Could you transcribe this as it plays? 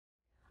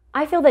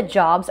I feel that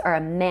jobs are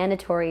a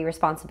mandatory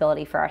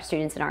responsibility for our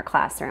students in our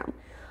classroom.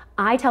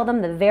 I tell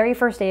them the very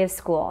first day of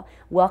school,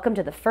 welcome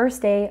to the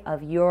first day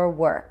of your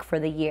work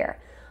for the year.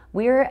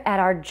 We're at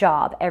our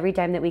job every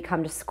time that we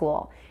come to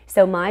school.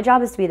 So my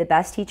job is to be the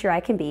best teacher I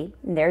can be,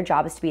 and their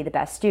job is to be the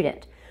best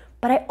student.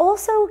 But I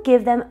also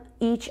give them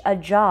each a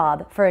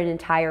job for an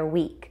entire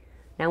week.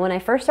 Now, when I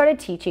first started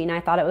teaching, I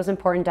thought it was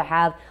important to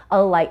have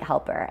a light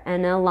helper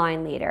and a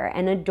line leader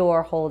and a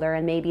door holder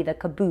and maybe the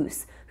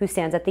caboose who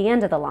stands at the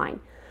end of the line.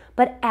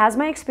 But as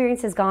my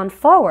experience has gone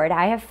forward,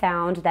 I have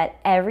found that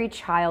every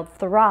child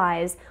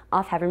thrives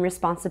off having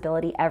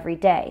responsibility every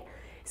day.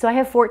 So I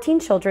have 14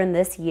 children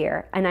this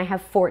year, and I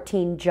have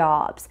 14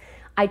 jobs.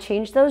 I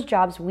change those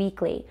jobs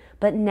weekly,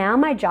 but now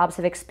my jobs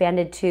have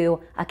expanded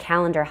to a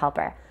calendar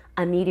helper,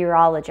 a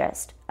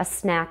meteorologist, a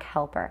snack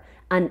helper,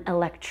 an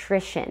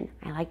electrician.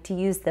 I like to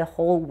use the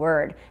whole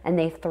word, and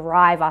they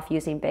thrive off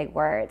using big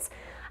words.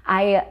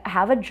 I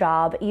have a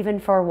job even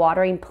for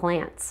watering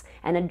plants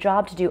and a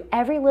job to do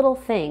every little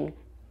thing.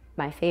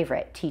 My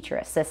favorite, teacher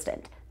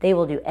assistant. They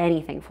will do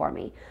anything for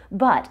me.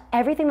 But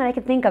everything that I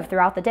can think of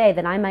throughout the day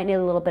that I might need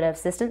a little bit of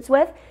assistance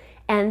with,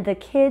 and the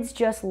kids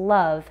just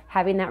love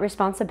having that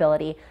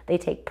responsibility. They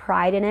take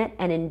pride in it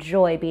and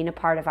enjoy being a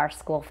part of our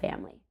school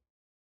family.